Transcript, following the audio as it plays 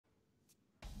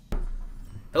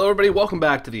Hello everybody, welcome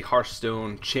back to the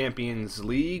Hearthstone Champions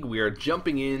League. We are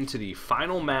jumping into the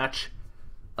final match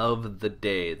of the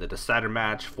day, the decider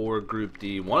match for Group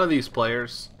D. One of these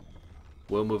players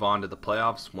will move on to the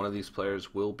playoffs. One of these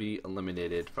players will be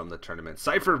eliminated from the tournament.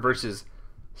 Cipher versus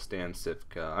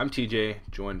StanCifka. I'm TJ,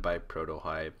 joined by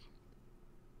Protohype.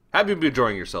 Have you been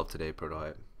enjoying yourself today,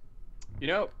 Protohype? You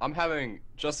know, I'm having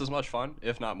just as much fun,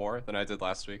 if not more, than I did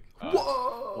last week.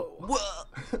 Whoa!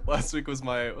 Last week was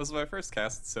my first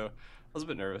cast, so I was a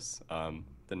bit nervous.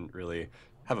 Didn't really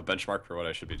have a benchmark for what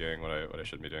I should be doing, what I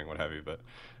shouldn't be doing, what have you. But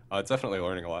definitely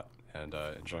learning a lot and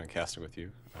enjoying casting with you,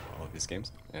 all of these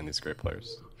games and these great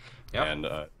players. Yep. And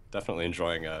definitely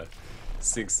enjoying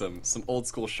seeing some old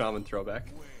school shaman throwback.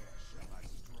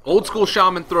 Old school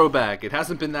shaman throwback. It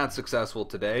hasn't been that successful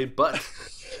today, but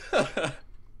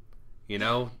you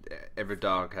know, every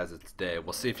dog has its day.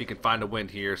 We'll see if you can find a win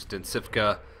here.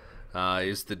 StanCifka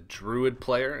is the druid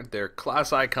player. Their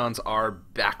class icons are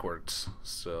backwards,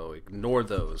 so ignore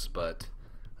those. But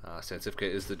StanCifka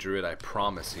is the druid, I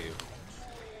promise you.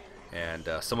 And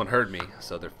someone heard me,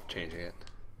 so they're changing it.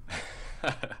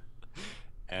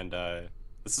 And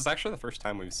this is actually the first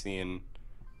time we've seen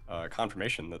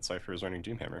confirmation that Cipher is running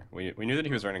Doomhammer. We knew that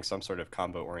he was running some sort of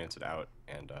combo-oriented out,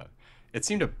 and it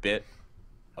seemed a bit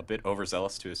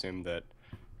overzealous to assume that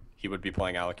he would be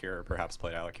playing Alakir or perhaps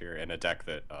play Alakir in a deck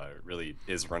that really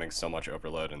is running so much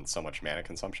overload and so much mana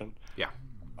consumption. Yeah.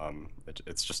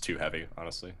 It's just too heavy,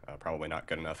 honestly. Probably not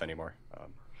good enough anymore.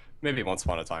 Maybe once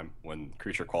upon a time when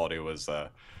creature quality was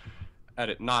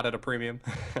not at a premium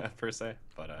per se,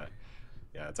 but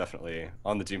yeah, definitely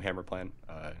on the Doomhammer plan.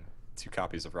 2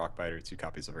 copies of Rockbiter, 2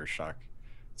 copies of Earthshock,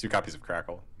 2 copies of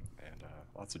Crackle, and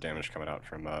lots of damage coming out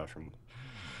from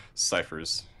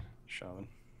Cipher's shaman.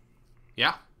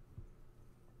 Yeah.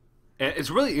 And it's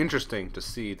really interesting to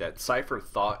see that Cipher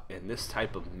thought in this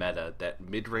type of meta that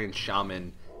mid-range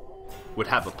shaman would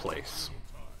have a place.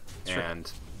 Sure. And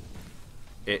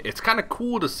it's kind of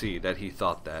cool to see that he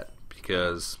thought that,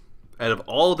 because out of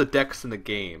all the decks in the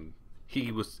game,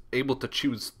 he was able to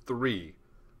choose 3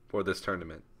 for this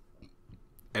tournament.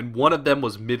 And one of them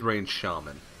was mid-range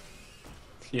shaman.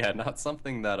 Yeah, not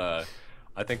something that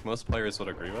I think most players would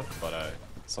agree with, but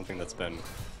something that's been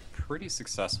pretty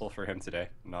successful for him today.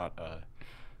 Not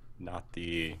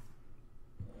the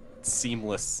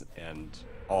seamless and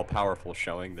all-powerful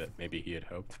showing that maybe he had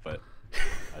hoped, but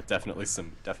definitely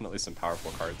some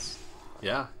powerful cards.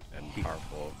 Yeah. And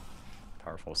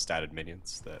powerful statted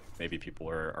minions that maybe people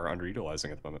are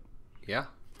underutilizing at the moment. Yeah,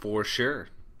 for sure.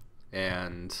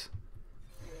 And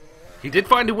he did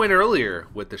find a win earlier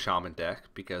with the shaman deck,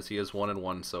 because he is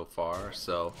 1-1 so far.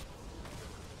 So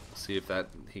we'll see if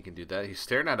he can do that. He's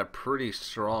staring at a pretty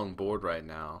strong board right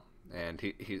now, and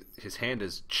his hand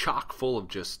is chock full of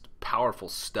just powerful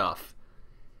stuff.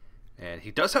 And he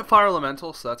does have Fire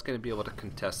Elemental, so that's going to be able to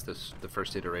contest the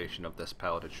first iteration of this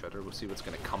Paladin Shredder. We'll see what's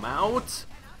going to come out.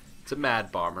 It's a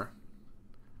Mad Bomber.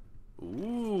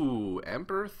 Ooh,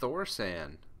 Emperor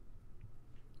Thorsan.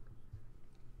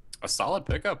 A solid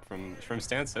pickup from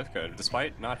StanCifka,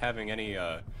 despite not having any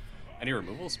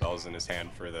removal spells in his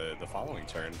hand for the following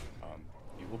turn.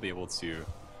 He will be able to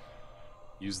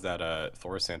use that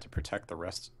Thorsan to protect the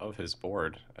rest of his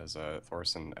board, as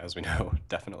Thorsan, as we know,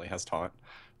 definitely has taunt.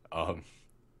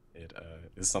 It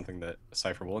is something that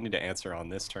Cipher will need to answer on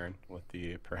this turn with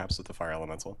perhaps with the Fire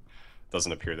Elemental.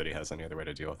 Doesn't appear that he has any other way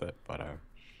to deal with it, but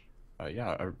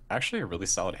yeah, actually a really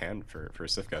solid hand for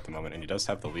Cifka at the moment, and he does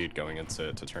have the lead going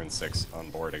into turn 6 on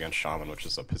board against Shaman, which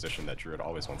is a position that Druid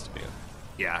always wants to be in.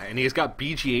 Yeah, and he's got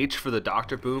BGH for the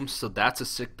Doctor Boom, so that's a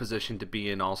sick position to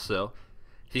be in also.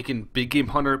 He can Big Game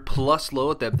Hunter plus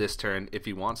Loatheb this turn if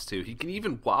he wants to. He can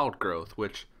even Wild Growth,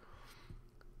 which,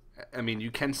 I mean,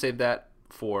 you can save that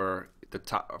for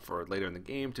later in the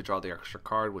game to draw the extra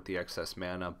card with the excess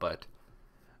mana, but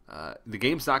the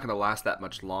game's not going to last that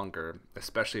much longer,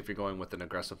 especially if you're going with an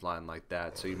aggressive line like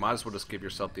that. So you might as well just give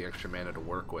yourself the extra mana to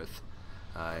work with,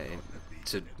 and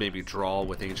to maybe draw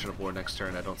with Ancient of War next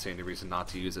turn. I don't see any reason not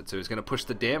to use it. So he's going to push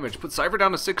the damage, put Cipher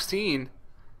down to 16.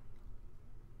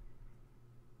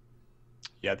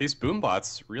 Yeah, these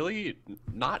boombots really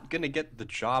not going to get the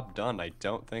job done, I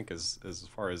don't think, as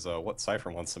far as what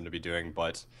Cipher wants them to be doing,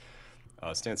 but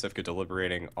StanCifka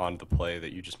deliberating on the play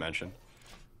that you just mentioned.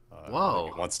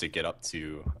 Whoa. He wants to get up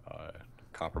to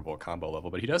comparable combo level,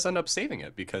 but he does end up saving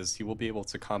it because he will be able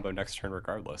to combo next turn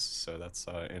regardless. So that's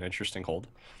an interesting hold.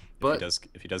 But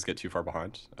if he does get too far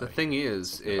behind, the thing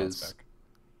is if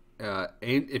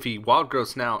he Wild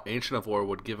Growths now, Ancient of War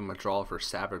would give him a draw for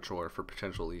Savage War for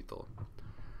potential lethal.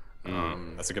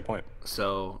 That's a good point.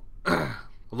 So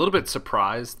A little bit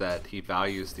surprised that he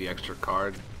values the extra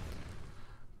card,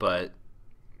 but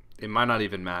it might not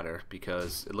even matter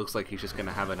because it looks like he's just going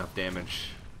to have enough damage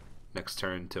next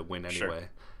turn to win anyway.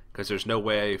 Because there's no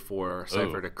way for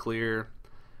Cipher to clear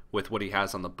with what he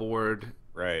has on the board.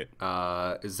 Right.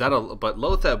 But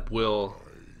Lotheb will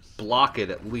block it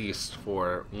at least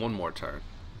for one more turn.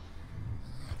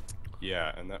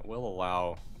 Yeah, and that will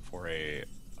allow for a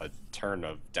turn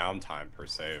of downtime, per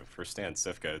se, for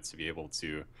StanCifka to be able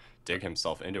to dig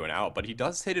himself into an out. But he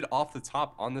does hit it off the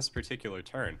top on this particular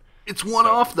turn. It's one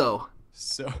off, though.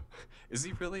 So, is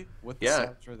he really? With the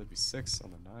Scepter, that'd be 6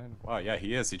 on the 9. Wow, yeah,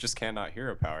 he is. He just cannot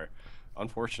hero power.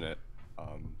 Unfortunate.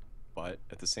 But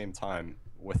at the same time,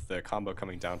 with the combo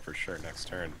coming down for sure next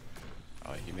turn,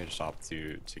 he may just opt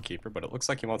to keep her. But it looks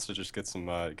like he wants to just get some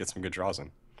good draws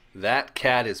in. That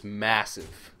cat is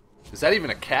massive. Is that even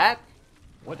a cat?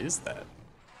 What is that?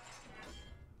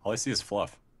 All I see is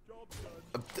fluff.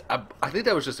 I think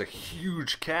that was just a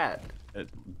huge cat.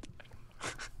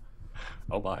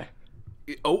 Oh my.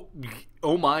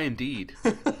 Oh my, indeed.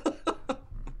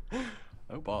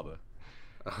 Oh bother.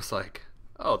 I was like,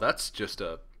 oh, that's just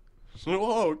a...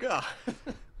 Oh god.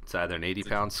 It's either an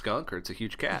 80-pound skunk or it's a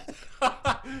huge cat.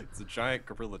 It's a giant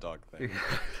gorilla dog thing.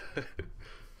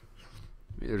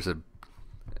 There's a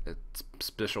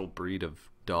special breed of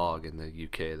dog in the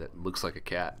UK that looks like a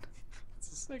cat.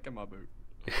 It's a snake in my boot.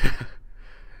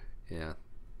 Yeah.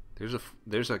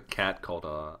 There's a cat called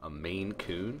a Maine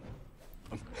Coon.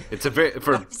 It's a very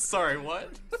I'm sorry, what?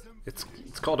 It's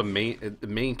called a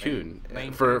Maine Coon.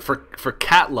 For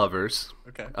cat lovers.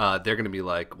 Okay. They're gonna be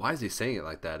like, why is he saying it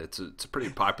like that? It's a pretty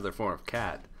popular form of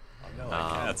cat. I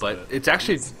like cats, but it's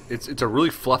actually it's a really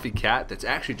fluffy cat that's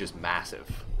actually just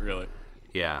massive. Really?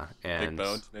 Yeah, and big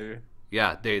boned, maybe.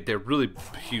 Yeah, they're really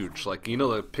huge. Like, you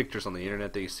know the pictures on the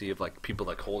internet that you see of like people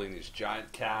like holding these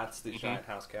giant cats, these giant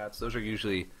house cats. Those are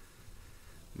usually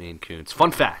Maine Coons.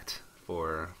 Fun fact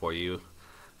for you,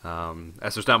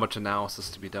 as there's not much analysis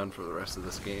to be done for the rest of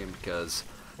this game because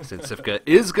StanCifka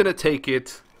is gonna take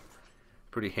it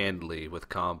pretty handily with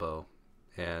combo,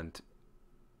 and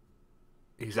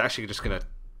he's actually just gonna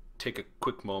take a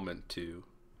quick moment to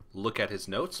look at his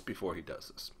notes before he does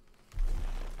this.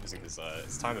 Using his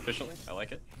time efficiently. I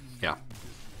like it. Yeah.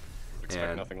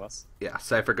 Expect nothing less. Yeah,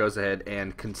 Cipher goes ahead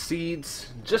and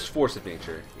concedes. Just Force of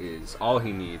Nature is all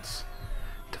he needs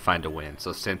to find a win.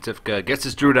 So StanCifka gets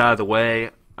his Druid out of the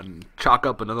way and chalk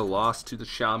up another loss to the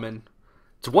Shaman.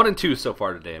 It's 1-2 so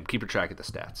far today. I'm keeping track of the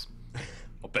stats.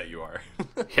 I'll bet you are.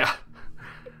 Yeah,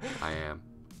 I am.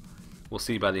 We'll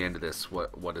see by the end of this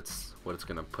what it's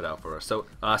going to put out for us. So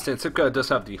StanCifka does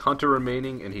have the Hunter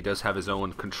remaining, and he does have his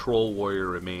own Control Warrior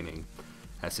remaining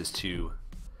as his two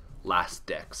last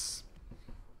decks.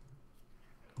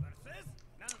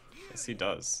 Yes, he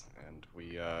does, and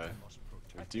we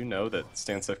do know that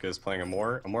StanCifka is playing a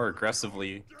more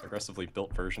aggressively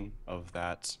built version of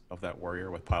that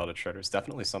warrior with piloted shredders.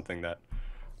 Definitely something that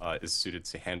is suited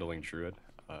to handling Druid,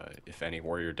 if any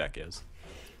warrior deck is.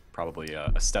 Probably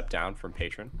a step down from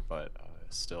Patron, but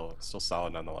still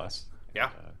solid nonetheless. Yeah.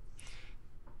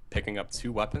 Picking up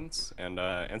 2 weapons and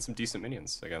some decent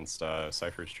minions against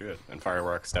Cipher's Druid. And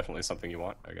Fireworks definitely something you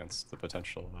want against the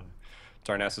potential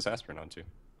Darnassus Aspirant on too.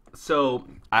 So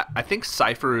I think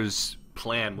Cipher's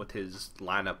plan with his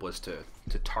lineup was to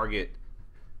target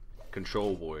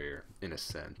Control Warrior in a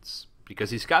sense. Because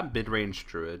he's got mid-range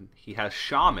Druid, he has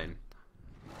Shaman,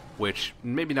 which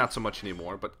maybe not so much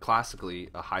anymore, but classically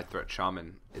a high threat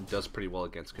Shaman, it does pretty well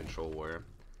against Control Warrior.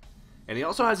 And he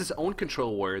also has his own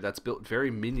Control Warrior that's built very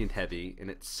minion heavy, and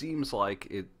it seems like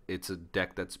it's a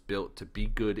deck that's built to be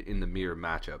good in the mirror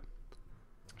matchup.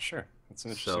 Sure, that's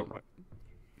an interesting point.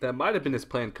 That might have been his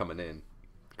plan coming in,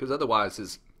 because otherwise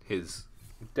his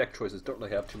deck choices don't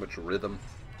really have too much rhythm.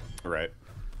 Right.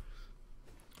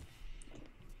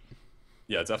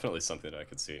 Yeah, definitely something that I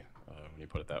could see when you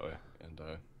put it that way, and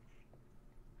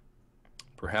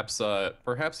perhaps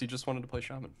he just wanted to play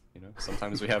Shaman. You know,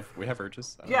 sometimes we have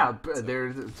urges. Yeah, but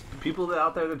there's people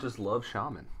out there that just love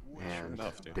Shaman, and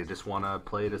enough, they just want to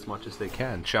play it as much as they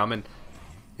can. Shaman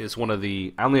is one of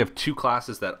the... I only have 2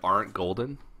 classes that aren't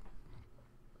golden,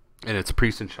 and it's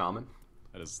Priest and Shaman.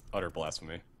 That is utter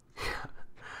blasphemy.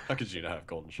 How could you not have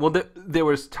golden Shaman? Well, there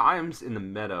was times in the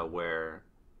meta where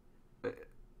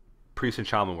Priest and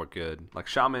Shaman were good. Like,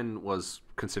 Shaman was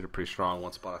considered pretty strong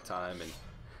once upon a time, and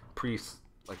Priest,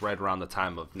 like right around the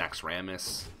time of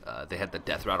Naxxramas, they had the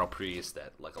Death Rattle Priest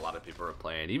that like a lot of people were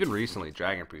playing. Even recently,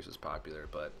 Dragon Priest was popular,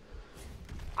 but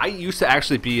I used to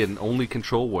actually be an only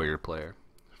Control Warrior player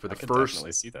for the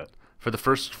definitely see that. For the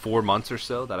first 4 months or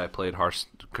so that I played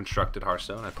constructed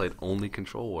Hearthstone. I played only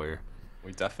Control Warrior,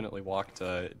 We definitely walked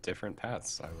different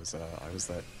paths. I was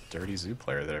that dirty zoo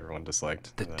player that everyone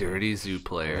disliked. The dirty zoo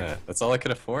player. Yeah, that's all I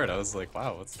could afford. I was like,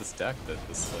 wow, what's this deck that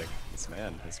this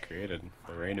man has created?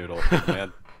 The Ray Noodle,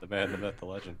 the man, the myth, the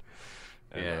legend.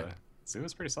 And, Yeah. Zoo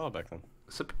was pretty solid back then.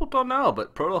 Some people don't know,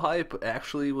 but Prototype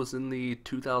actually was in the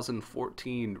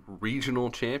 2014 regional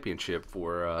championship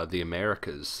for the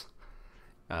Americas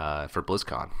for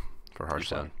BlizzCon for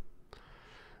Hearthstone.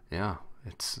 Yeah,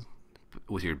 it's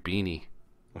with your beanie.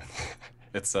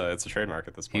 It's a trademark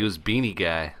at this point. He was beanie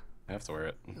guy. I have to wear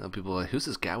it. People are like, who's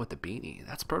this guy with the beanie?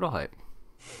 That's Prototype.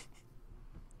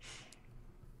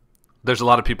 There's a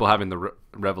lot of people having the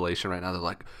revelation right now. They're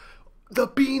like, the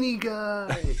beanie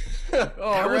guy.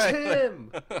 That was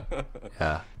him.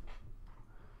 Yeah.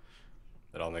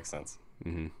 It all makes sense.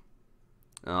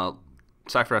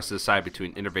 Cipher has to decide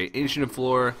between Innervate Ancient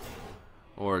Floor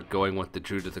or going with the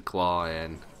Druid of the Claw,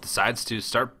 and decides to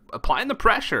start applying the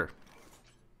pressure.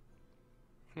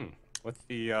 With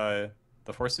the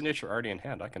Force of Nature already in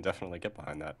hand, I can definitely get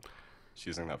behind that. Just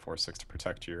using that 4/6 to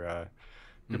protect your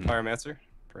Pyromancer.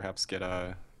 Perhaps get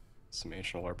some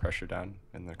Ancient Lore pressure down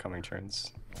in the coming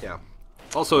turns. Yeah.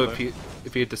 Also, if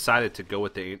he had decided to go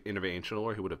with the Innervate Ancient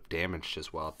Lore, he would have damaged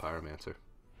his Wild Pyromancer.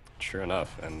 True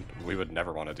enough, and we would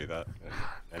never want to do that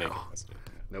in any capacity.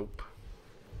 Nope.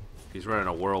 If he's running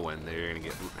a Whirlwind, they're going to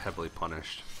get heavily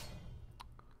punished.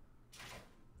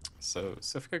 So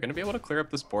Cipher going to be able to clear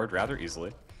up this board rather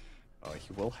easily.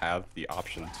 He will have the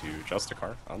option to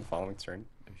Justicar on the following turn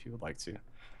if he would like to.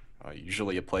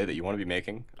 Usually a play that you want to be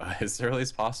making as early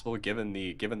as possible given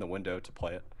the window to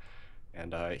play it.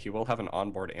 And he will have an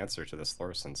onboard answer to this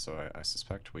Thorson, so I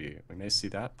suspect we may see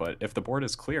that. But if the board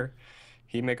is clear,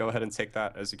 he may go ahead and take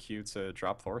that as a cue to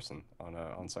drop Thorson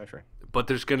on Cipher. But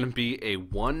there's going to be a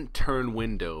one-turn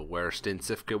window where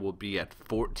StanCifka will be at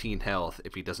 14 health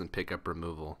if he doesn't pick up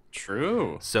removal.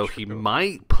 True. So he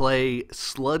might play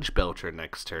Sludge Belcher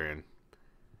next turn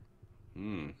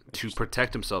to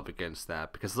protect himself against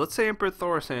that. Because let's say Emperor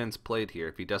Thorsan's played here.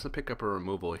 If he doesn't pick up a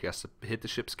removal, he has to hit the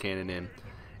ship's cannon in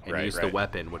and use the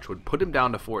weapon, which would put him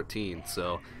down to 14.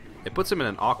 So it puts him in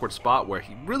an awkward spot where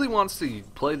he really wants to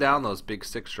play down those big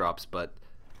 6-drops, but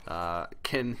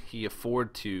can he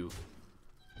afford to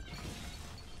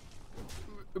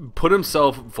put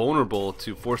himself vulnerable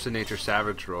to Force of Nature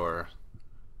Savage Roar?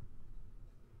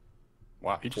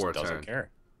 Wow, he just doesn't care.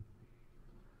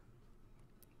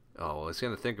 Oh, well, he's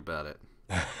going to think about it.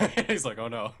 He's like, oh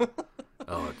no.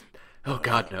 Oh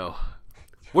God, no.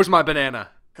 Where's my banana?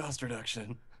 Cost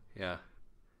reduction. Yeah.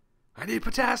 I need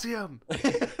potassium.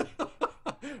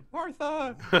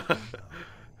 Martha.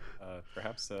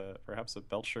 Perhaps a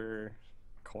Belcher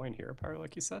coin here, probably,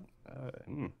 like you said.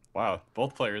 Wow,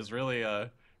 both players really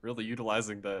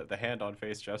utilizing the hand on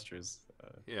face gestures.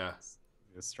 Yeah.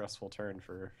 A stressful turn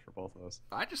for both of us.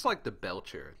 I just like the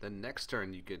Belcher. The next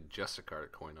turn you get just a card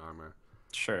of coin armor.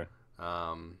 Sure.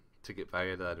 To get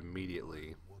value of that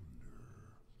immediately.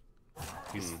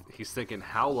 He's thinking,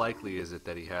 how likely is it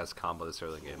that he has combo this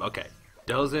early game? Okay.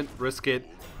 Doesn't risk it.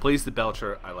 Plays the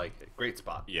Belcher. I like it. Great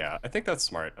spot. Yeah, I think that's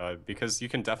smart because you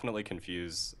can definitely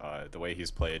confuse the way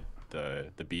he's played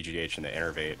the BGH and the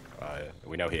Innervate.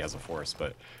 We know he has a Force,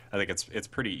 but I think it's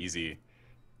pretty easy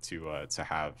to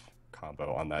have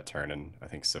combo on that turn, and I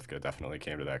think Cifka definitely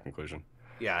came to that conclusion.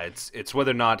 Yeah, it's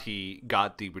whether or not he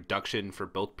got the reduction for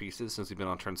both pieces since he's been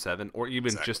on turn 7, or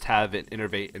even just have it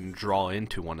Innervate and draw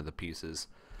into one of the pieces.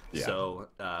 Yeah. So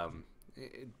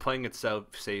playing it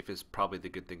safe is probably the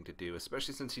good thing to do,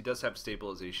 especially since he does have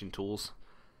stabilization tools.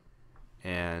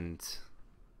 And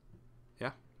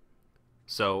yeah.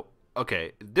 So,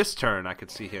 okay, this turn I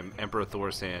could see him Emperor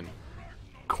Thorsan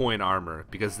coin armor,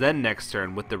 because then next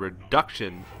turn with the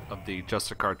reduction of the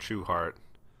Justicar True Heart,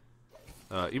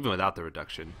 even without the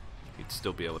reduction, he'd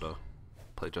still be able to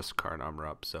play Justicar and armor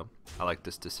up. So I like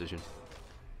this decision.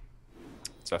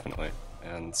 Definitely.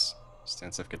 And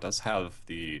StanCifka does have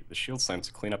the shield slam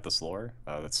to clean up this lore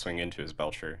that's swing into his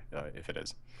Belcher if it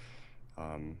is.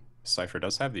 Cipher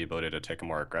does have the ability to take a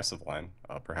more aggressive line,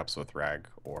 perhaps with Rag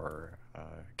or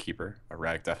Keeper. A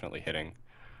Rag definitely hitting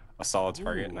a solid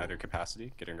target in either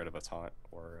capacity, getting rid of a taunt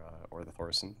or the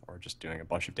Thorson, or just doing a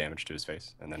bunch of damage to his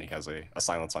face. And then he has a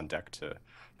silence on deck to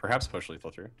perhaps push lethal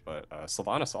through. But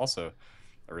Sylvanas also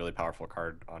a really powerful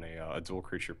card on a dual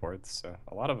creature board. So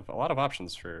a lot of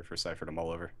options for Cipher to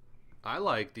mull over. I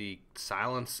like the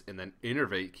silence and then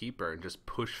Innervate Keeper and just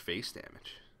push face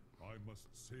damage. I must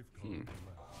safeguard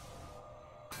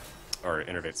Or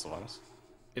Innervate Sylvanas.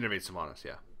 Innervate Sylvanas,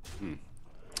 yeah.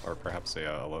 Or perhaps a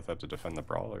Lotheb to defend the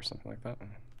Brawl or something like that.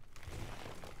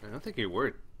 I don't think you're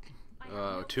worried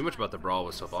too much about the Brawl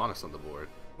with Sylvanas on the board.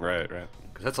 Right, right.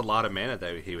 Because that's a lot of mana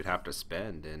that he would have to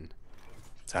spend, and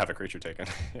To have a creature taken.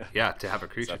 yeah, to have a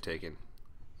creature taken.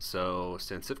 So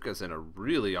StanCifka's in a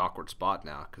really awkward spot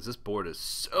now because this board is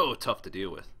so tough to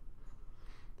deal with.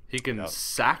 He can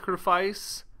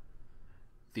sacrifice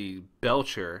the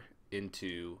Belcher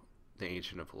into the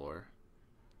Ancient of Lore,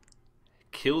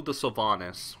 killed the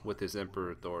Sylvanas with his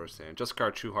Emperor Thorsan, just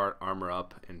guard Trueheart, armor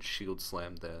up, and shield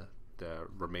slam the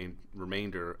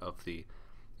remainder of the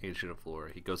Ancient of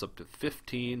Lore. He goes up to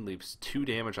 15, leaves 2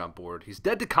 damage on board. He's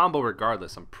dead to combo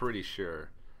regardless, I'm pretty sure.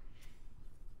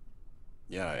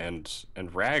 Yeah,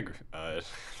 and Rag,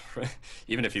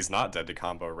 even if he's not dead to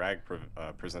combo, Rag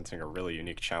presenting a really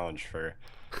unique challenge for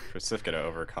Cipher to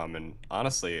overcome. And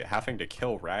honestly, having to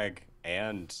kill Rag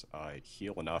and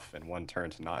heal enough in one turn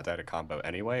to not die to combo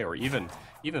anyway, or even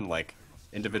like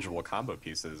individual combo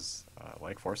pieces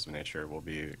like Force of Nature will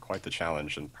be quite the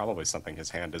challenge, and probably something his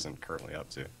hand isn't currently up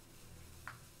to.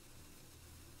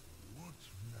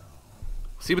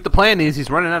 See what the plan is. He's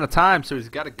running out of time, so he's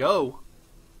got to go.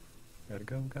 Gotta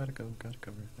go right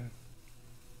there.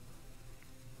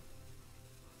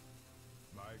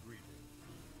 My greeting.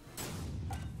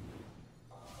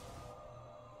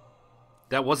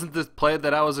 That wasn't the play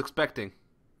that I was expecting.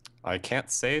 I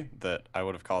can't say that I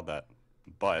would have called that,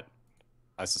 but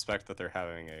I suspect that they're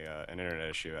having an internet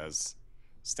issue as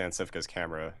StanCifka's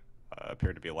camera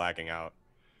appeared to be lagging out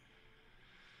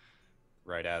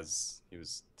right as he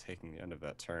was taking the end of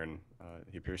that turn.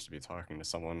 He appears to be talking to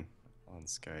someone on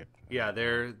Skype. Yeah,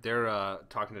 they're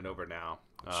talking it over now.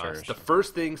 Sure. The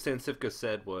first thing StanCifka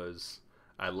said was,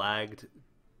 "I lagged.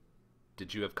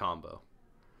 Did you have combo?"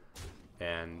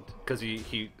 And because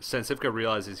StanCifka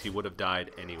realizes he would have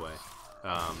died anyway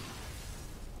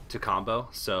to combo,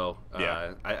 so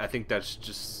Yeah. I think that's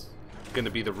just going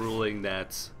to be the ruling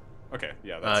that Okay,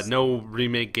 yeah. That's... no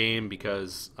remake game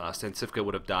because StanCifka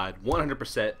would have died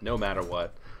 100% no matter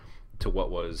what to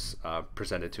what was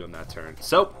presented to him that turn.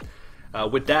 So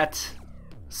with that,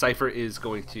 Cipher is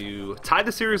going to tie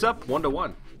the series up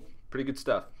 1-1. Pretty good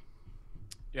stuff.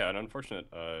 Yeah, an unfortunate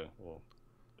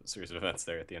series of events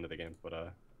there at the end of the game, but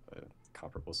a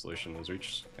comparable solution was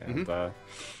reached, and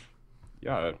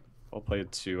yeah, well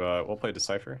played to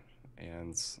Cipher,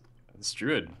 and this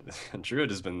Druid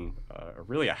has been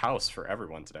really a house for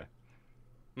everyone today.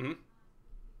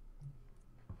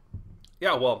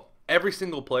 Yeah, well, every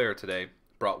single player today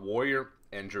brought Warrior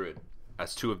and Druid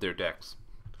as 2 of their decks,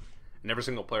 and every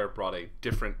single player brought a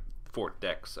different 4th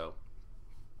deck. So,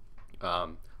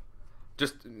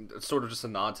 just sort of just a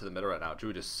nod to the meta right now.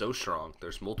 Druid is so strong.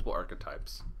 There's multiple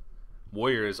archetypes.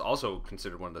 Warrior is also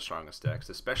considered one of the strongest decks,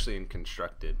 especially in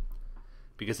constructed,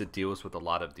 because it deals with a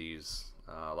lot of these,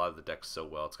 a lot of the decks so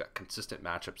well. It's got consistent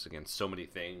matchups against so many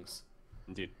things.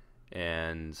 Indeed.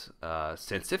 And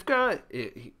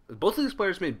StanCifka, both of these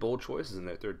players made bold choices in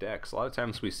their 3rd decks. A lot of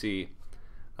times we see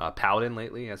Paladin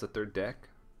lately as a 3rd deck.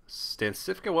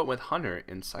 StanCifka went with Hunter,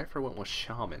 and Cipher went with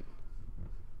Shaman.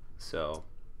 So,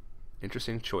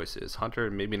 interesting choices. Hunter,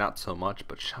 maybe not so much,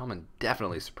 but Shaman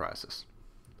definitely surprises.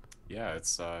 Yeah,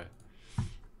 it's I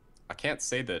can't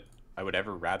say that I would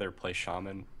ever rather play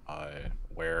Shaman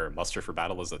where Muster for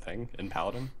Battle is a thing in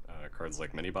Paladin. Cards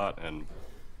like Minibot and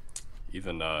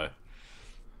even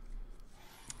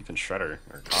Shredder.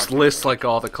 Or Just list like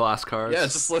all the class cards. Yeah,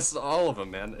 just list all of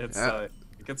them, man. It's it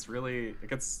gets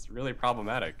really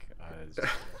problematic.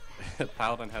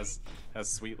 Paladin has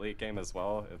sweet late game as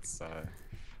well. It's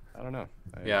I don't know.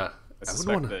 I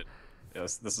suspect that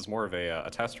this is more of a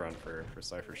test run for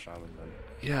Cipher Shaman than...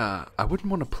 Yeah, I wouldn't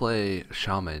want to play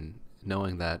Shaman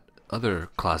knowing that other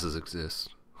classes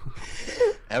exist.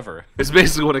 Ever. It's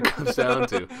basically what it comes down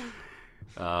to.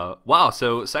 Wow,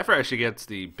 so Cipher actually gets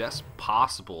the best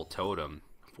possible totem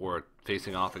for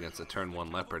facing off against a turn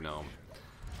 1 Leper Gnome.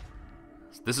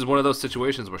 This is one of those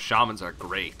situations where Shamans are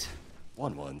great.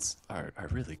 1/1s are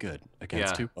really good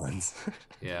against 2/1s.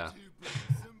 Yeah.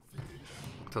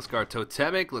 Tuskar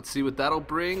Totemic, let's see what that'll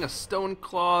bring. A Stone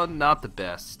Claw, not the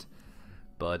best,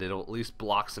 but it'll at least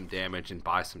block some damage and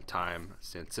buy some time.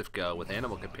 StanCifka with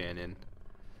Animal Companion.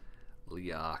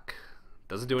 Leok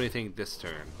doesn't do anything this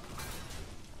turn.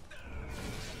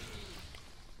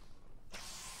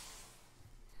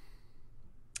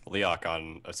 Leok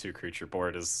on a 2-creature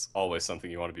board is always something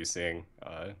you want to be seeing,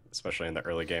 especially in the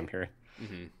early game here.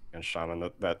 And Shaman,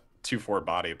 that 2/4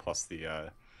 body plus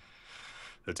the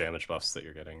damage buffs that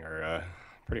you're getting are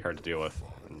pretty hard to deal with.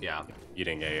 And Yeah.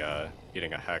 Eating a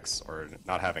hex or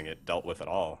not having it dealt with at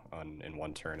all in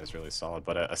one turn is really solid.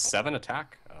 But a 7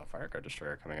 attack Firecard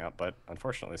Destroyer coming out. But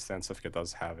unfortunately, StanCifka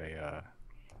does have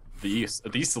the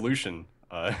solution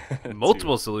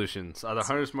Multiple solutions, either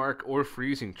Hunter's Mark or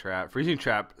Freezing Trap. Freezing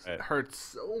Trap Right. hurts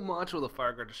so much with a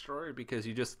Fire Guard Destroyer because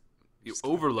you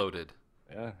overloaded.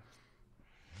 Yeah.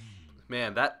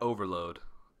 Man, that overload.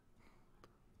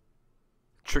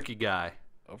 Tricky guy.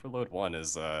 Overload 1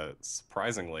 is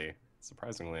surprisingly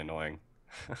annoying.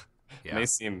 Yeah. May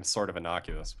seem sort of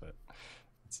innocuous, but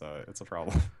it's a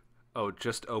problem. Oh,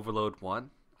 just Overload 1?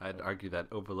 I'd argue that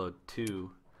Overload 2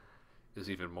 is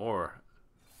even more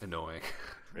annoying.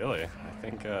 Really? I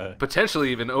think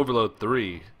Potentially even Overload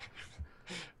 3.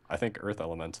 I think Earth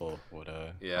Elemental would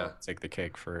take the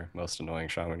cake for most annoying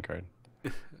Shaman card.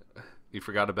 You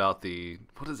forgot about the...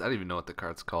 I don't even know what the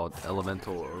card's called.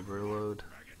 Elemental Overload?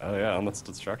 Oh yeah, and that's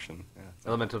Destruction. Yeah.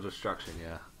 Elemental Destruction,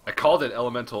 yeah. I called it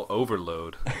Elemental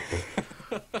Overload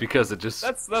because it just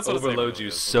That's what it overloads really you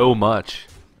is. so much.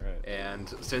 Right. And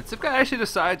StanCifka actually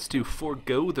decides to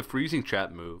forego the Freezing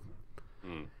Trap move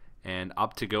and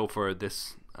opt to go for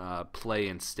this play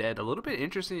instead. A little bit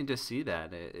interesting to see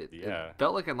that. It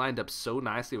felt like it lined up so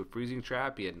nicely with Freezing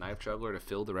Trap. He had Knife Juggler to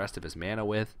fill the rest of his mana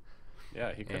with.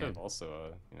 Yeah, he could have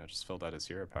also just filled out his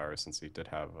hero power since he did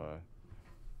have a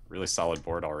really solid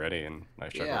board already, and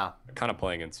Knife Juggler Yeah. kind of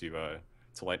playing into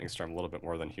to Lightning Storm a little bit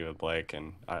more than he would like.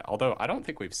 And although I don't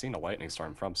think we've seen a Lightning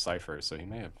Storm from Cipher, so he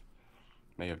may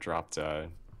have dropped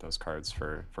those cards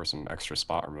for some extra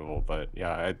spot removal. But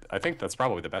yeah, I think that's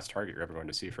probably the best target you're ever going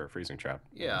to see for a Freezing Trap.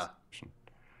 Yeah.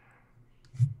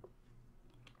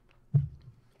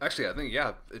 Actually, I think,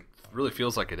 it really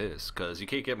feels like it is, because you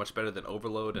can't get much better than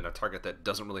Overload and a target that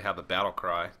doesn't really have a battle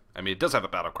cry. I mean, it does have a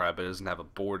battle cry, but it doesn't have a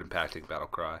board-impacting battle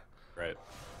cry. Right.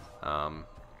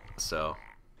 So,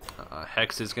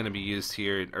 Hex is going to be used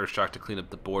here in Earthshock to clean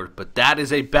up the board, but that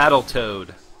is a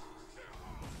Battletoad!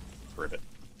 Ribbit.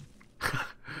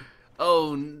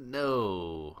 Oh,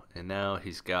 no. And now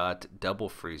he's got double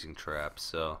Freezing Trap,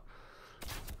 so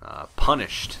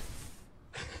punished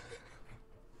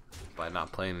by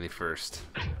not playing any first.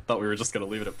 Thought we were just gonna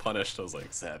leave it at punished. I was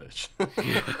like, savage.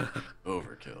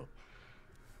 Overkill.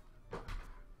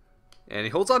 And he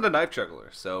holds on to Knife Juggler,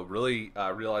 so really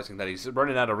realizing that he's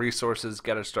running out of resources,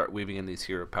 got to start weaving in these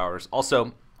hero powers.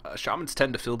 Also, Shamans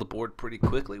tend to fill the board pretty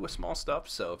quickly with small stuff,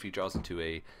 so if he draws into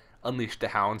a Unleash the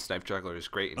Hounds, Knife Juggler is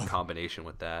great in combination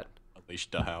with that.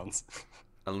 Unleash the Hounds.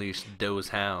 Unleash those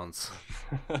hounds.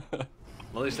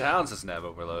 Unleash the Hounds doesn't have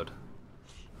Overload.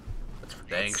 That's for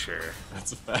dang sure.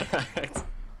 That's a fact.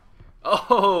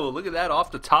 Oh, look at that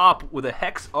off the top with a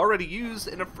Hex already used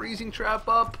and a Freezing Trap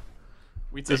up.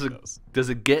 We take those. Does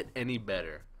it get any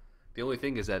better? The only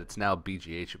thing is that it's now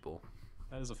BGHable.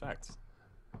 That is a fact.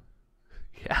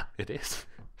 Yeah, it is.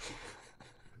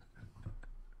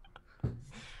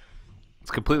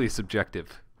 It's completely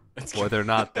subjective whether or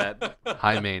not that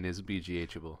high main is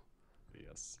BGHable.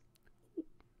 Yes.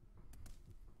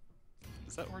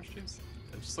 Is that orange juice?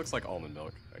 It just looks like almond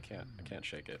milk. I can't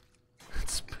shake it.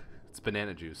 It's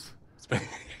banana juice. I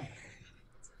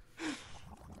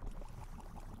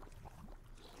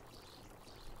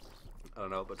don't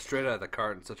know, but straight out of the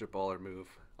carton, such a baller move.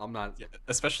 I'm not. Yeah,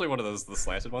 especially one of the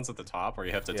slanted ones at the top where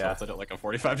you have to tilt it at like a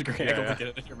 45-degree angle to get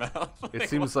it in your mouth. It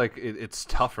seems like it's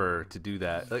tougher to do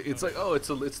that. It's like, oh, it's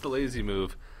the lazy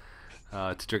move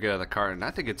to drink it out of the carton. I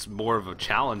think it's more of a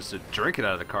challenge to drink it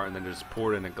out of the carton than just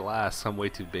pour it in a glass. I'm way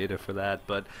too beta for that.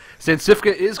 But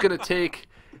StanCifka is going to take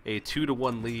a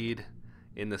 2-1 lead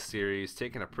in the series,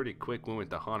 taking a pretty quick win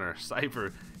with the Hunter.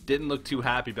 Cipher didn't look too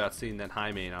happy about seeing that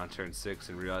high main on turn 6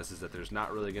 and realizes that there's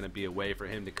not really going to be a way for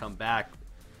him to come back.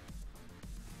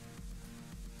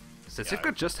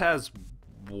 StanCifka just has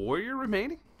Warrior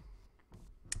remaining?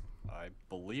 I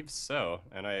believe so,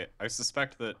 and I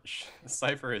suspect that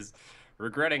Cipher is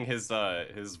regretting his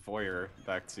Voyeur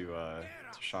back to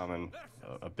Shaman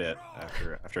a bit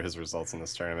after his results in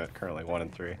this tournament. Currently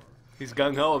 1-3. He's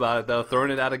gung ho about it though,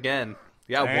 throwing it out again.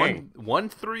 Yeah, Dang.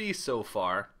 1-3 so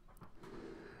far.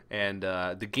 And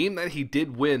the game that he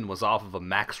did win was off of a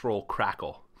max roll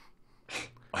Crackle.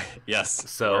 Yes.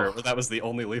 So that was the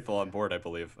only lethal on board, I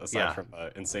believe, aside from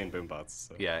insane boombots.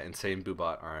 So. Yeah, insane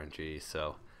boobot RNG.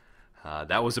 So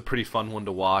that was a pretty fun one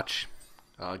to watch.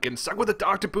 Getting stuck with a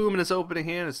Dr. Boom in his opening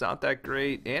hand is not that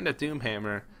great, and a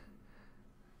Doomhammer.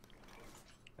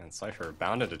 And Cipher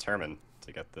bound and determined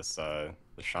to get this the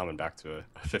Shaman back to a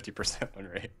 50% win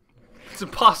rate. It's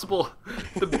impossible.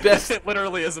 The best. It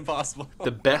literally is impossible.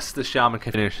 The best the Shaman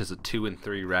can finish is a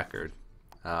 2-3 record.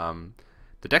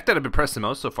 The deck that I've been impressed the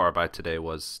most so far by today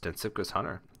was StanCifka's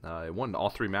Hunter. It won all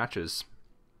 3 matches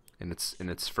in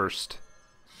its first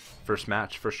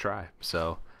match, first try.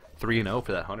 So 3-0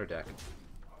 for that Hunter deck.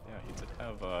 Yeah, he did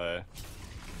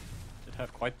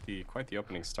have quite the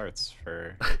opening starts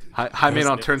for High main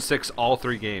on turn 6, all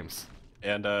 3 games.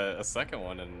 and a second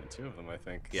one in 2 of them, I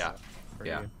think. Yeah, So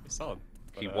pretty solid.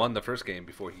 He But, won the first game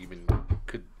before he even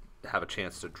could have a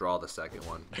chance to draw the second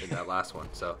one in that last one.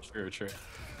 So True.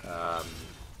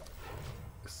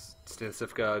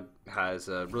 StanCifka has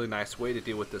a really nice way to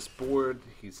deal with this board.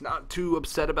 He's not too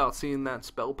upset about seeing that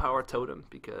spell power totem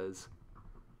because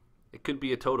it could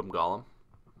be a totem golem.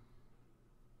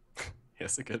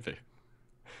 Yes, it could be.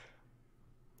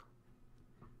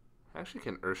 Actually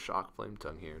can Earthshock Flame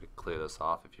Tongue here to clear this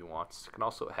off if he wants. Can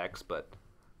also Hex, but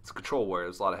it's Control Warrior.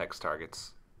 There's a lot of Hex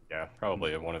targets. Yeah,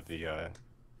 probably one of the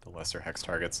lesser hex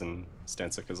targets in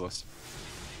StanCifka's list.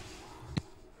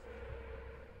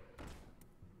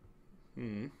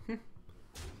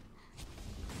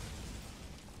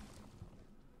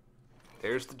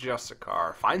 There's the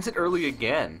Justicar. Finds it early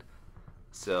again.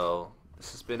 So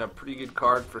this has been a pretty good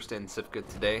card for StanCifka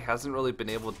today. Hasn't really been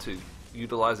able to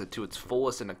utilize it to its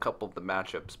fullest in a couple of the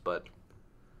matchups, but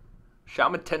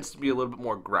Shaman tends to be a little bit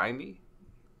more grindy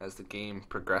as the game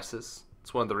progresses.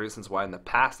 It's one of the reasons why in the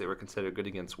past they were considered good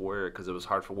against Warrior, because it was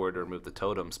hard for Warrior to remove the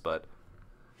totems, but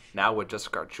now with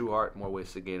Justicar True Heart, more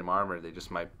ways to gain him armor, they just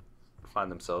might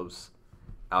find themselves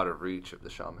out of reach of the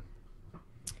Shaman.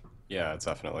 Yeah,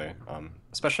 definitely.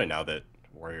 Especially now that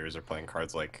Warriors are playing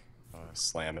cards like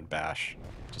Slam and Bash.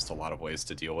 Just a lot of ways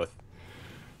to deal with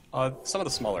some of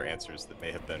the smaller answers that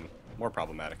may have been more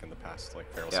problematic in the past,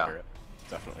 like Feral Spirit.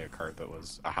 Definitely a card that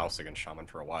was a house against Shaman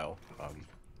for a while,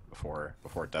 before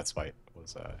Deathspite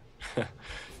was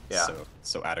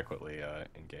so adequately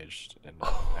engaged in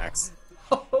Max.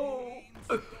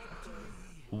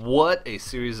 What a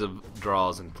series of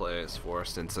draws and plays for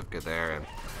StanCifka there. And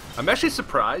I'm actually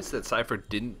surprised that Cipher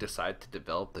didn't decide to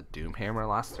develop the Doomhammer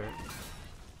last turn.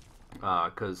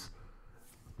 Because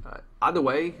either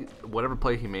way, whatever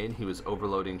play he made, he was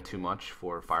overloading too much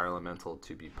for Fire Elemental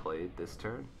to be played this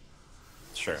turn.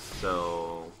 Sure.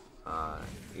 So,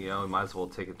 you know, he might as well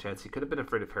take a chance. He could have been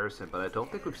afraid of Harrison, but I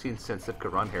don't think we've seen StanCifka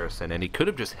run Harrison. And he could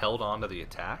have just held on to the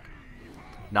attack,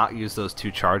 not use those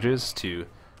 2 charges to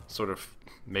sort of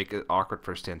make it awkward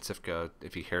for StanCifka.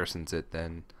 If he Harrisons it,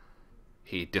 then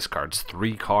he discards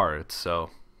 3 cards.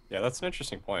 So yeah, that's an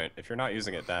interesting point. If you're not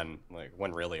using it then, like,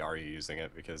 when really are you using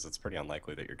it? Because it's pretty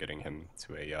unlikely that you're getting him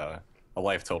to a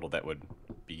life total that would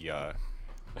be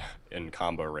in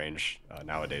combo range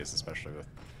nowadays, especially with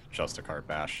Justicar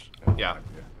Bash. Yeah. And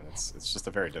it's just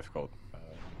a very difficult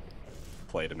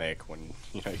play to make when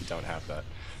you don't have that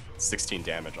 16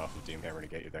 damage off of Doomhammer to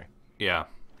get you there. yeah.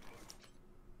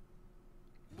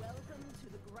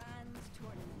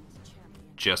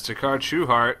 Justicar True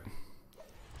Heart.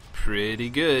 Pretty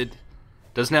good.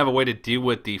 Doesn't have a way to deal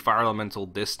with the Fire Elemental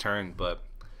this turn, but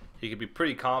he could be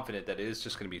pretty confident that it is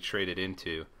just going to be traded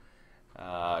into.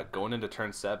 Going into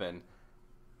turn 7,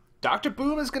 Dr.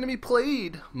 Boom is going to be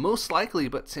played, most likely,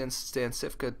 but since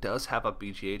StanCifka does have a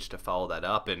BGH to follow that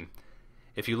up, and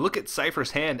if you look at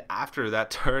Cipher's hand after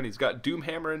that turn, he's got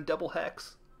Doomhammer and Double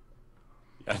Hex.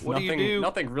 Yeah, What do you do?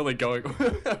 Nothing really going.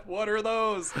 What are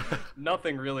those?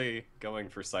 Nothing really going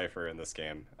for Cipher in this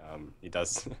game. He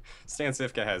does.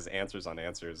 StanCifka has answers on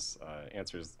answers,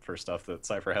 answers for stuff that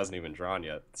Cipher hasn't even drawn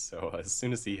yet. So as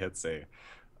soon as he hits a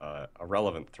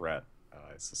relevant threat,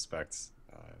 I suspect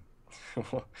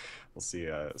we'll see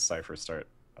Cipher start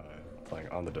playing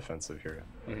on the defensive here.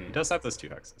 He does have those 2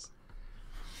 hexes.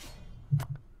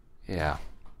 Yeah.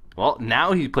 Well,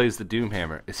 now he plays the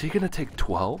Doomhammer. Is he going to take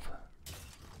 12?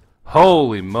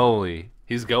 Holy moly.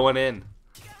 He's going in.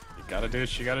 You gotta do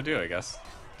what you gotta do, I guess.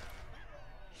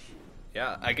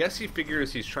 Yeah, I guess he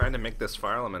figures he's trying to make this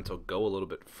Fire Elemental go a little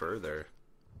bit further.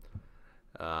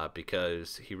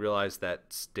 Because he realized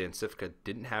that StanCifka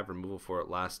didn't have removal for it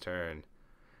last turn.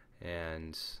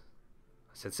 And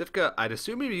StanCifka, I'd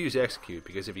assume he'd use Execute,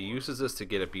 because if he uses this to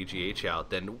get a BGH out,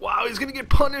 then wow, he's going to get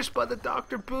punished by the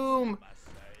Dr. Boom.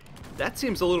 That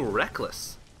seems a little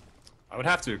reckless. I would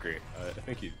have to agree. I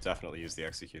think you definitely use the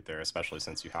Execute there, especially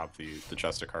since you have the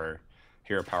Justicar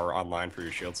Hero Power online for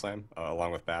your Shield Slam,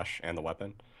 along with Bash and the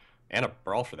weapon. And a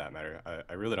Brawl for that matter.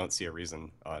 I really don't see a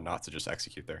reason not to just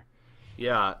Execute there.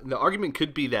 Yeah, the argument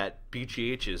could be that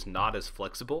BGH is not as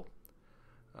flexible.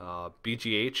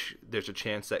 BGH, there's a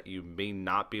chance that you may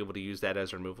not be able to use that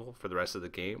as removal for the rest of the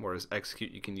game, whereas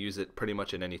Execute, you can use it pretty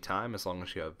much at any time as long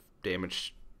as you have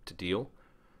damage to deal.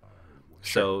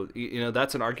 Sure. So, you know,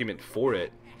 that's an argument for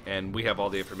it, and we have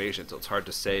all the information, so it's hard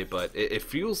to say, but it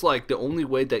feels like the only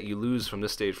way that you lose from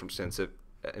this stage from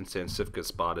StanCifka's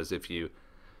spot is if you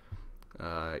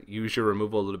use your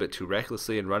removal a little bit too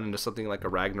recklessly and run into something like a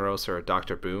Ragnaros or a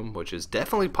Dr. Boom, which is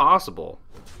definitely possible.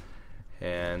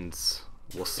 And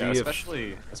We'll see Yeah, if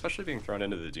especially being thrown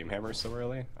into the Doomhammer so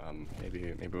early.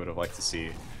 Maybe would have liked to see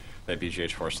that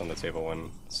BGH forced on the table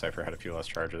when Cipher had a few less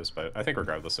charges, but I think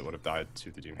regardless it would have died to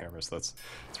the Doomhammer, so it's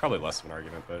probably less of an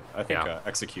argument. But I think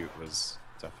Execute was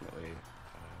definitely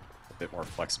a bit more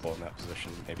flexible in that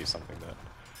position. Maybe something that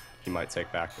he might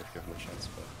take back if given the chance,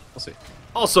 but we'll see.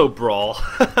 Also Brawl.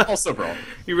 Also Brawl.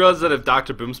 He realized that if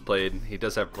Dr. Boom's played, he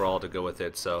does have Brawl to go with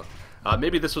it, so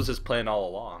maybe this was his plan all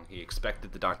along. He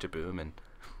expected the Dr. Boom and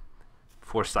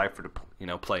forced Cipher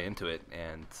to play into it.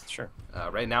 And sure.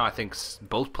 Right now, I think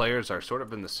both players are sort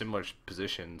of in the similar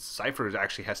positions. Cipher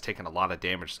actually has taken a lot of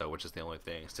damage, though, which is the only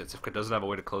thing. StanCifka doesn't have a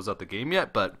way to close out the game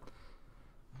yet, but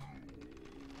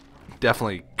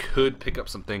definitely could pick up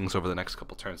some things over the next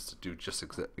couple turns to do just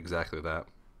exactly that.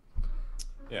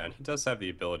 Yeah, and he does have the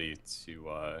ability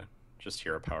to just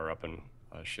hero power up and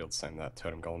shield slam that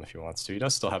Totem Golem if he wants to. He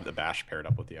does still have the Bash paired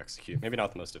up with the Execute. Maybe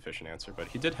not the most efficient answer, but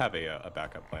he did have a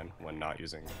backup plan when not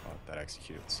using that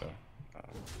Execute, so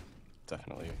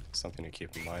definitely something to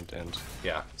keep in mind. And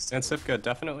yeah, StanCifka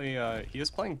definitely, he is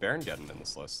playing Barongeddon in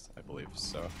this list, I believe,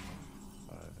 so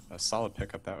a solid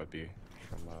pickup that would be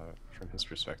from his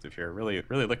perspective here. Really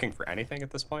looking for anything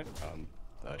at this point.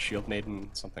 Shield Maiden,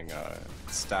 something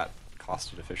stat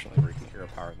costed efficiently where he can hero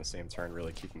power in the same turn,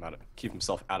 really keep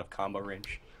himself out of combo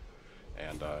range.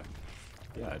 And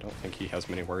yeah, I don't think he has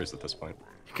many worries at this point.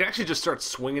 He can actually just start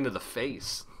swinging to the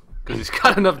face because he's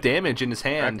got enough damage in his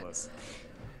hand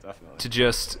Definitely. to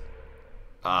just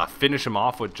finish him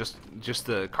off with just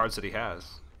the cards that he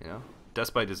has.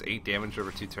 Deathbite does 8 damage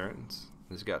over 2 turns.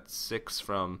 He's got 6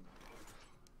 from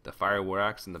the Fire War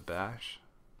Axe and the Bash.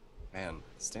 Man,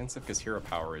 StanCifka's hero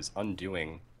power is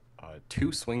undoing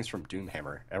 2 swings from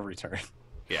Doomhammer every turn.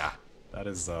 Yeah, that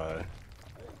is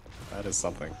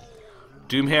something.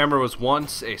 Doomhammer was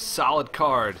once a solid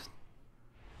card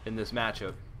in this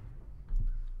matchup.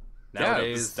 Nowadays, yeah,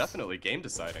 it was definitely game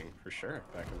deciding for sure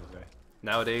back in the day.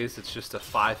 Nowadays, it's just a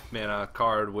 5-mana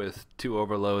card with 2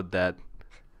 overload that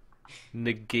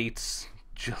negates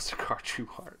just a card true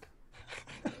heart.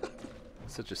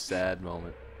 Such a sad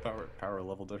moment. Power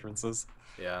level differences.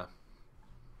 Yeah.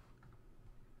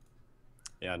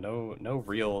 Yeah, no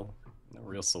real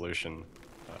solution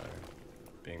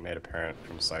being made apparent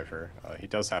from Cipher. He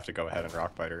does have to go ahead and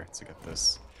Rockbiter to get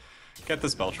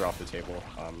this Belcher off the table.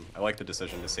 I like the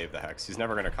decision to save the Hex. He's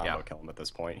never going to combo kill him at this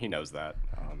point. He knows that,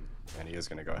 and he is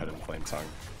going to go ahead and Flame Tongue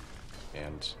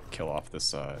and kill off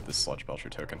this Sludge Belcher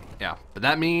token. Yeah, but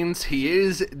that means he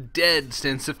is dead.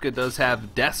 StanCifka does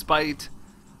have Deathbite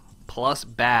plus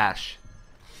Bash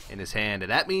in his hand,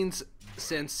 and that means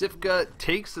StanCifka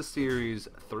takes the series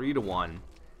 3-1.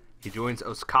 He joins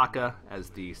Ostkaka as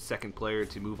the second player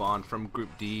to move on from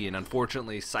Group D, and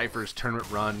unfortunately Cipher's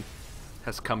tournament run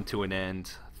has come to an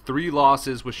end. 3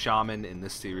 losses with Shaman in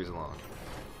this series alone.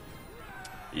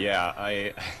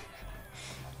 Yeah,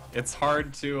 it's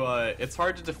hard to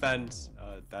defend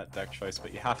that deck choice,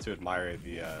 but you have to admire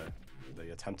the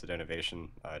attempted innovation,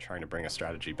 trying to bring a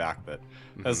strategy back that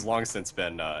has long since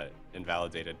been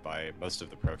invalidated by most of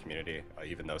the pro community,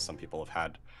 even though some people have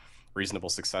had reasonable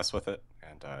success with it.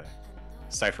 And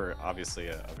Cipher, obviously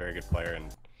a very good player,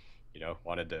 and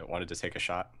wanted to take a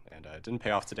shot, and it didn't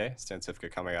pay off today.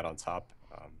 StanCifka coming out on top.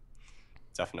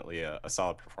 Definitely a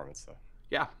solid performance, though.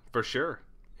 Yeah, for sure.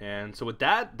 And so with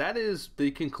that is the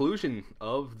conclusion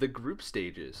of the group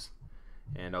stages.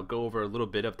 And I'll go over a little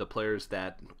bit of the players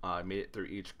that made it through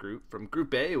each group. From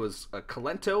Group A, it was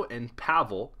Kalento and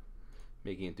Pavel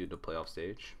making it through the playoff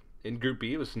stage. In Group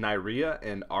B, it was Nyria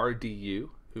and RDU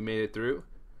who made it through.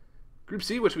 Group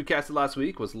C, which we casted last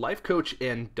week, was Life Coach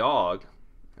and Dog.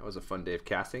 That was a fun day of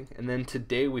casting. And then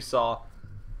today we saw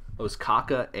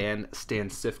Ostkaka and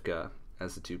StanCifka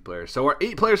as the 2 players. So our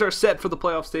 8 players are set for the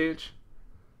playoff stage.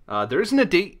 There isn't a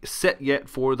date set yet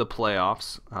for the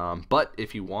playoffs, but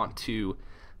if you want to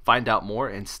find out more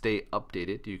and stay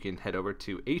updated, you can head over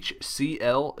to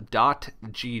hcl.gg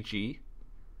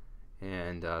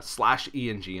and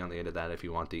 /ENG on the end of that if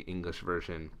you want the English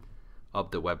version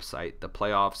of the website. The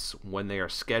playoffs, when they are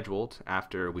scheduled,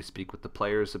 after we speak with the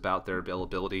players about their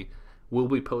availability, will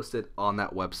be posted on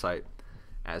that website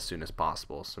as soon as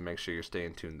possible. So make sure you're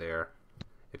staying tuned there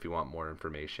if you want more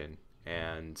information.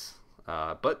 And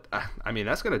but I mean,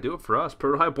 that's gonna do it for us.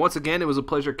 Pro Hype, once again, it was a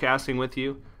pleasure casting with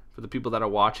you. For the people that are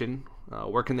watching,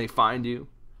 where can they find you?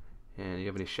 And you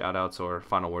have any shout outs or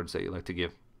final words that you'd like to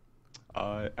give?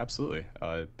 Absolutely.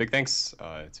 Big thanks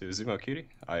to Zumo Cutie.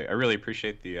 I really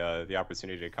appreciate the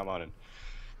opportunity to come on and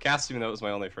cast, even though it was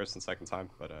my only first and second time.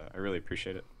 But I really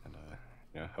appreciate it,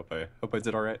 and hope I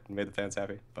did all right and made the fans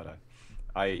happy. But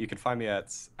You can find me at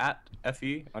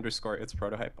FE_its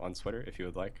prototype on Twitter if you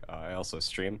would like. I also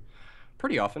stream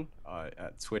pretty often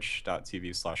at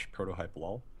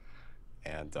twitch.tv/prototypelol.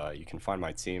 And you can find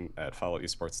my team at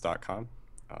followesports.com.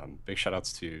 Big shout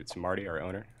outs to Marty, our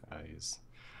owner. He's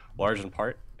large in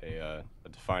part a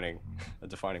defining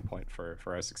point for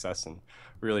our success, and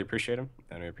we really appreciate him,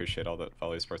 and we appreciate all that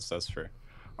Follow Esports does for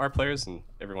our players and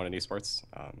everyone in esports.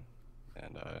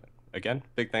 Again,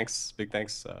 big thanks,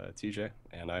 TJ,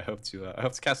 and I hope to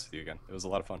cast with you again. It was a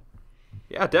lot of fun.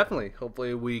 Yeah, definitely.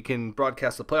 Hopefully we can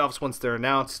broadcast the playoffs once they're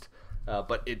announced.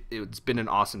 But it's been an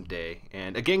awesome day.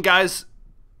 And again, guys,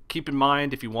 keep in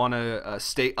mind, if you want to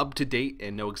stay up to date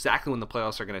and know exactly when the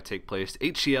playoffs are going to take place,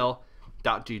 hcl.gg/ENG.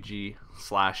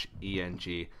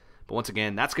 But once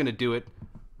again, that's going to do it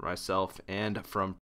for myself and from